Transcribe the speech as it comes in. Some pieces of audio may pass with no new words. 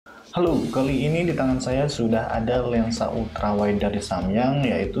Halo, kali ini di tangan saya sudah ada lensa ultrawide dari Samyang,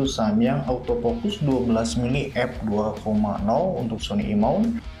 yaitu Samyang autofocus 12mm f2.0 untuk Sony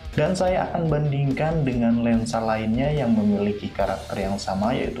mount, dan saya akan bandingkan dengan lensa lainnya yang memiliki karakter yang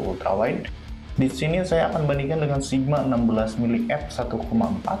sama, yaitu ultrawide. Di sini saya akan bandingkan dengan Sigma 16mm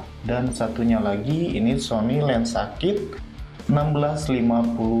f1.4 dan satunya lagi ini Sony lensa kit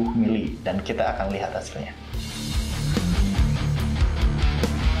 1650mm, dan kita akan lihat hasilnya.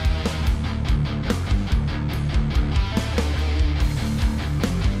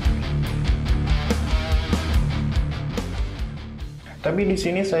 Tapi di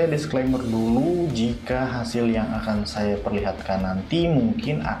sini saya disclaimer dulu, jika hasil yang akan saya perlihatkan nanti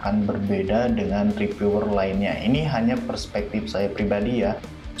mungkin akan berbeda dengan reviewer lainnya. Ini hanya perspektif saya pribadi ya.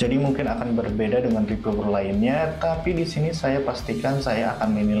 Jadi mungkin akan berbeda dengan reviewer lainnya, tapi di sini saya pastikan saya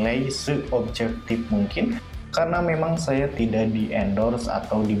akan menilai seobjektif mungkin karena memang saya tidak di-endorse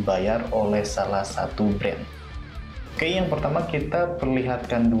atau dibayar oleh salah satu brand. Oke, yang pertama kita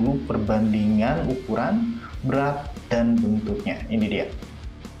perlihatkan dulu perbandingan ukuran, berat, dan bentuknya. Ini dia.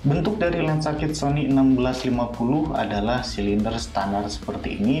 Bentuk dari lensa kit Sony 1650 adalah silinder standar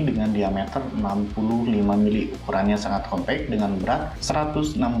seperti ini dengan diameter 65 mm. Ukurannya sangat compact dengan berat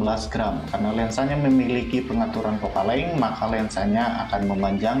 116 gram. Karena lensanya memiliki pengaturan focal length, maka lensanya akan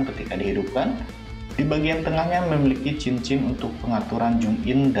memanjang ketika dihidupkan. Di bagian tengahnya memiliki cincin untuk pengaturan zoom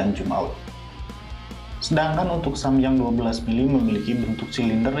in dan zoom out. Sedangkan untuk Samyang 12mm memiliki bentuk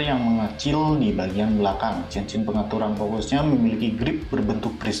silinder yang mengecil di bagian belakang. Cincin pengaturan fokusnya memiliki grip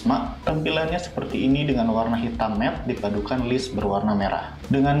berbentuk prisma. Tampilannya seperti ini dengan warna hitam matte dipadukan list berwarna merah.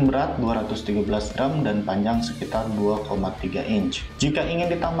 Dengan berat 213 gram dan panjang sekitar 2,3 inch. Jika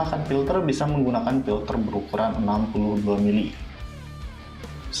ingin ditambahkan filter, bisa menggunakan filter berukuran 62mm.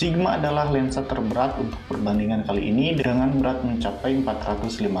 Sigma adalah lensa terberat untuk perbandingan kali ini dengan berat mencapai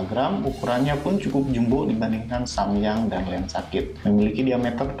 405 gram, ukurannya pun cukup jumbo dibandingkan Samyang dan lensa kit. Memiliki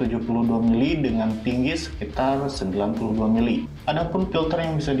diameter 72 mm dengan tinggi sekitar 92 mm. Adapun filter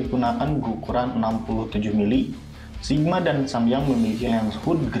yang bisa digunakan berukuran 67 mm. Sigma dan Samyang memiliki lens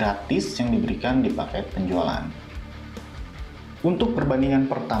hood gratis yang diberikan di paket penjualan. Untuk perbandingan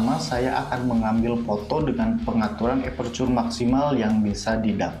pertama, saya akan mengambil foto dengan pengaturan aperture maksimal yang bisa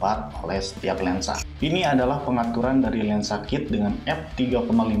didapat oleh setiap lensa. Ini adalah pengaturan dari lensa kit dengan f3.5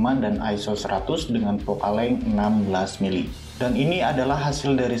 dan ISO 100 dengan focal length 16 mm. Dan ini adalah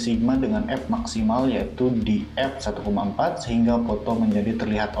hasil dari Sigma dengan f maksimal yaitu di f1.4 sehingga foto menjadi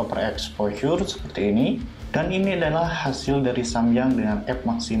terlihat overexposure seperti ini. Dan ini adalah hasil dari Samyang dengan f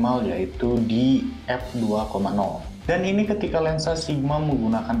maksimal yaitu di f2.0. Dan ini ketika lensa Sigma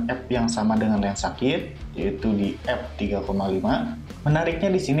menggunakan f yang sama dengan lensa kit, yaitu di f3.5. Menariknya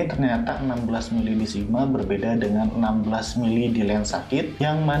di sini ternyata 16 mm di Sigma berbeda dengan 16 mm di lensa kit,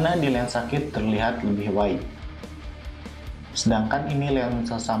 yang mana di lensa kit terlihat lebih wide. Sedangkan ini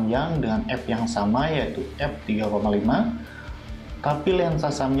lensa Samyang dengan f yang sama yaitu f3.5. Tapi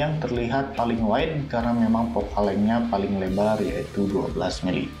lensa Samyang terlihat paling wide karena memang focal length-nya paling lebar yaitu 12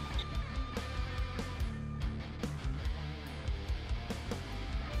 mm.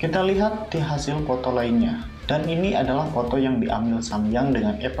 Kita lihat di hasil foto lainnya, dan ini adalah foto yang diambil Samyang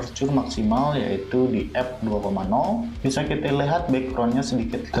dengan aperture maksimal yaitu di f2.0. Bisa kita lihat backgroundnya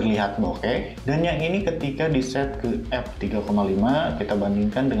sedikit terlihat bokeh, dan yang ini ketika di set ke f3.5 kita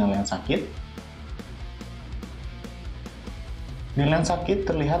bandingkan dengan lensa kit. Di lensa kit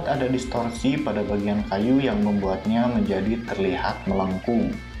terlihat ada distorsi pada bagian kayu yang membuatnya menjadi terlihat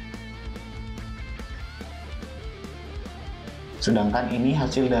melengkung. Sedangkan ini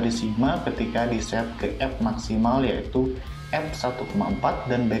hasil dari Sigma ketika di set ke f maksimal yaitu f1.4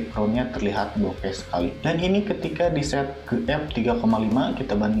 dan backgroundnya terlihat bokeh sekali. Dan ini ketika di set ke f3.5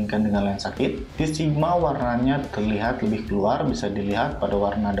 kita bandingkan dengan lensa kit. Di Sigma warnanya terlihat lebih keluar, bisa dilihat pada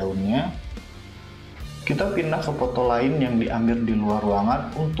warna daunnya. Kita pindah ke foto lain yang diambil di luar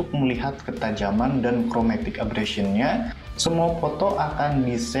ruangan untuk melihat ketajaman dan chromatic aberration-nya. Semua foto akan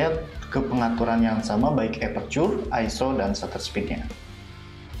di set ke pengaturan yang sama baik aperture, ISO, dan shutter speed-nya.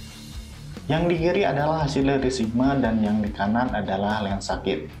 Yang di kiri adalah hasil dari Sigma dan yang di kanan adalah lensa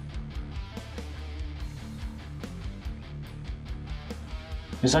kit.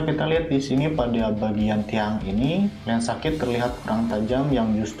 Bisa kita lihat di sini pada bagian tiang ini, lensa kit terlihat kurang tajam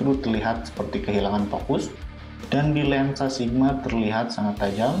yang justru terlihat seperti kehilangan fokus, dan di lensa Sigma terlihat sangat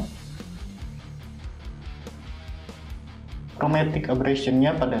tajam. Chromatic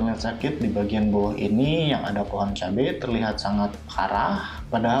aberration-nya pada lensa kit di bagian bawah ini yang ada pohon cabai terlihat sangat parah,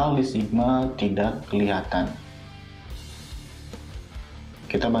 padahal di Sigma tidak kelihatan.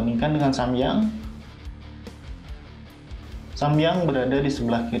 Kita bandingkan dengan Samyang. Samyang berada di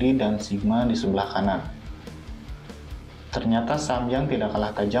sebelah kiri dan Sigma di sebelah kanan. Ternyata Samyang tidak kalah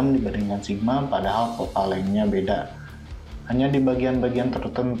tajam dibandingkan Sigma, padahal focal length-nya beda. Hanya di bagian-bagian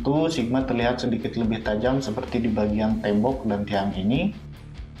tertentu Sigma terlihat sedikit lebih tajam, seperti di bagian tembok dan tiang ini.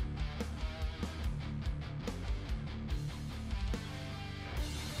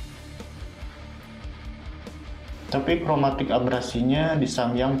 Tapi kromatik abrasinya di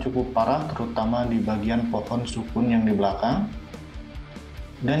Samyang cukup parah, terutama di bagian pohon sukun yang di belakang.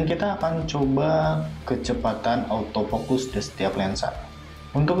 Dan kita akan coba kecepatan autofocus di setiap lensa.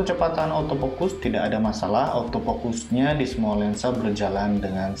 Untuk kecepatan autofocus tidak ada masalah, autofocusnya di semua lensa berjalan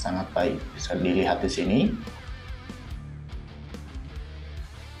dengan sangat baik. Bisa dilihat di sini.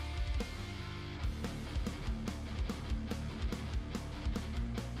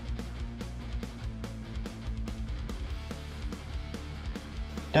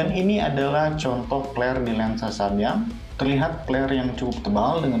 Dan ini adalah contoh flare di lensa Samyang. Terlihat flare yang cukup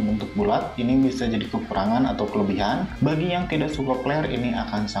tebal dengan bentuk bulat. Ini bisa jadi kekurangan atau kelebihan. Bagi yang tidak suka flare, ini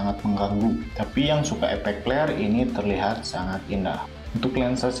akan sangat mengganggu. Tapi yang suka efek flare, ini terlihat sangat indah. Untuk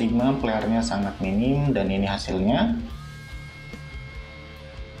lensa Sigma, flare-nya sangat minim, dan ini hasilnya.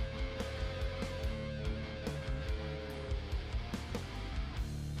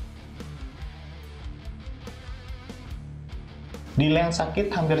 Di lensa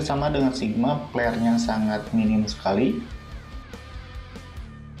kit hampir sama dengan Sigma, flare-nya sangat minim sekali.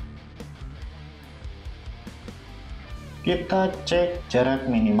 Kita cek jarak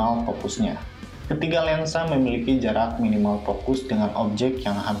minimal fokusnya. Ketiga lensa memiliki jarak minimal fokus dengan objek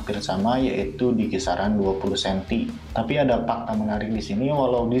yang hampir sama, yaitu di kisaran 20 cm. Tapi ada fakta menarik di sini,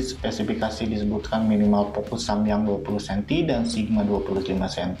 walau di spesifikasi disebutkan minimal fokus Samyang 20 cm dan Sigma 25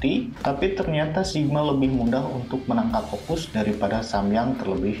 cm, tapi ternyata Sigma lebih mudah untuk menangkap fokus daripada Samyang,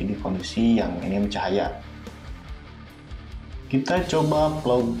 terlebih di kondisi yang minim cahaya. Kita coba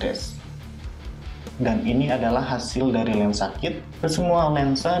flow test. Dan ini adalah hasil dari lensa kit. Semua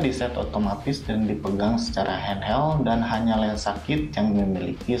lensa diset otomatis dan dipegang secara handheld, dan hanya lensa kit yang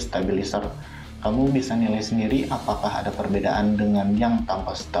memiliki stabilizer. Kamu bisa nilai sendiri apakah ada perbedaan dengan yang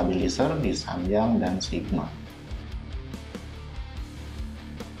tanpa stabilizer di Samyang dan Sigma.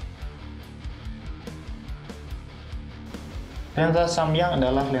 Lensa Samyang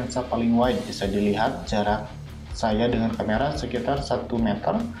adalah lensa paling wide. Bisa dilihat jarak saya dengan kamera sekitar 1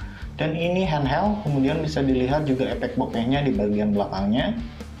 meter. Dan ini handheld, kemudian bisa dilihat juga efek bokehnya di bagian belakangnya.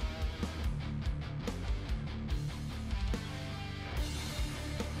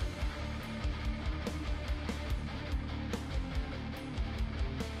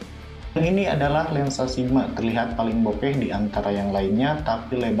 Dan ini adalah lensa Sigma, terlihat paling bokeh di antara yang lainnya,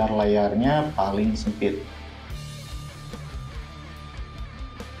 tapi lebar layarnya paling sempit.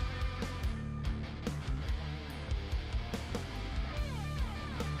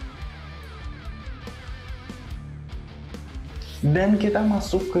 Dan kita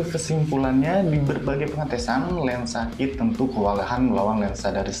masuk ke kesimpulannya. Di berbagai pengetesan, lensa kit tentu kewalahan melawan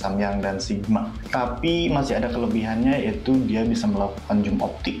lensa dari Samyang dan Sigma. Tapi masih ada kelebihannya, yaitu dia bisa melakukan zoom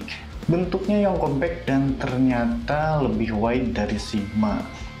optik. Bentuknya yang compact dan ternyata lebih wide dari Sigma.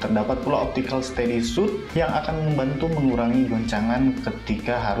 Terdapat pula optical steady shoot yang akan membantu mengurangi goncangan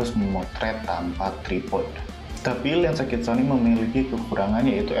ketika harus memotret tanpa tripod. Tapi lensa kit Sony memiliki kekurangan,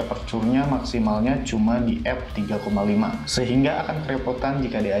 yaitu aperture-nya maksimalnya cuma di f3.5, sehingga akan kerepotan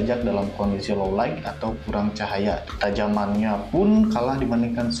jika diajak dalam kondisi low light atau kurang cahaya. Ketajamannya pun kalah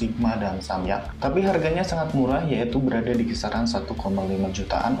dibandingkan Sigma dan Samyang. Tapi harganya sangat murah, yaitu berada di kisaran 1,5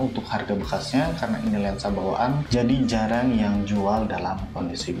 jutaan untuk harga bekasnya, karena ini lensa bawaan, jadi jarang yang jual dalam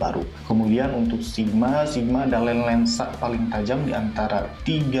kondisi baru. Kemudian untuk Sigma adalah lensa paling tajam di antara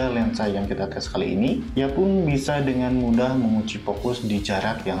 3 lensa yang kita tes kali ini. Ia pun bisa dengan mudah menguji fokus di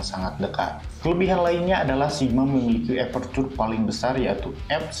jarak yang sangat dekat. Kelebihan lainnya adalah Sigma memiliki aperture paling besar, yaitu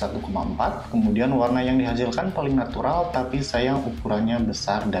f1.4. Kemudian warna yang dihasilkan paling natural, tapi sayang ukurannya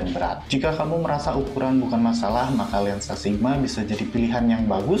besar dan berat. Jika kamu merasa ukuran bukan masalah, maka lensa Sigma bisa jadi pilihan yang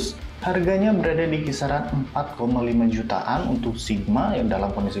bagus. Harganya berada di kisaran 4,5 jutaan untuk Sigma yang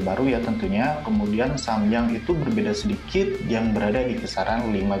dalam kondisi baru ya tentunya. Kemudian Samyang itu berbeda sedikit, yang berada di kisaran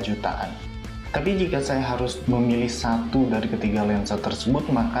 5 jutaan. Tapi jika saya harus memilih satu dari ketiga lensa tersebut,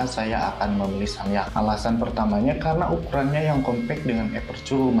 maka saya akan memilih Samyang. Alasan pertamanya karena ukurannya yang compact dengan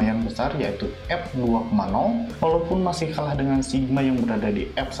aperture lumayan besar, yaitu f2.0. Walaupun masih kalah dengan Sigma yang berada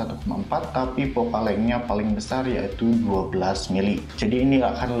di f1.4, tapi focal length-nya paling besar, yaitu 12 mili. Jadi ini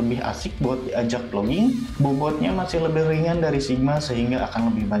akan lebih asik buat diajak vlogging. Bobotnya masih lebih ringan dari Sigma, sehingga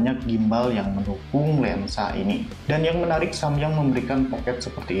akan lebih banyak gimbal yang mendukung lensa ini. Dan yang menarik, Samyang memberikan pocket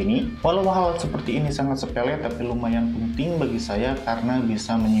seperti ini. Walau hal seperti ini sangat sepele tapi lumayan penting bagi saya karena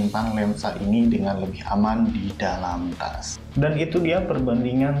bisa menyimpan lensa ini dengan lebih aman di dalam tas. Dan itu dia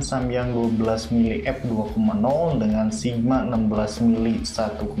perbandingan Samyang 12mm f2.0 dengan Sigma 16mm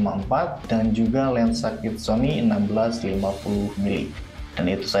 1.4 dan juga lensa kit Sony 1650mm. Dan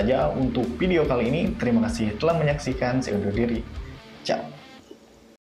itu saja untuk video kali ini. Terima kasih telah menyaksikan. Saya undur diri. Ciao.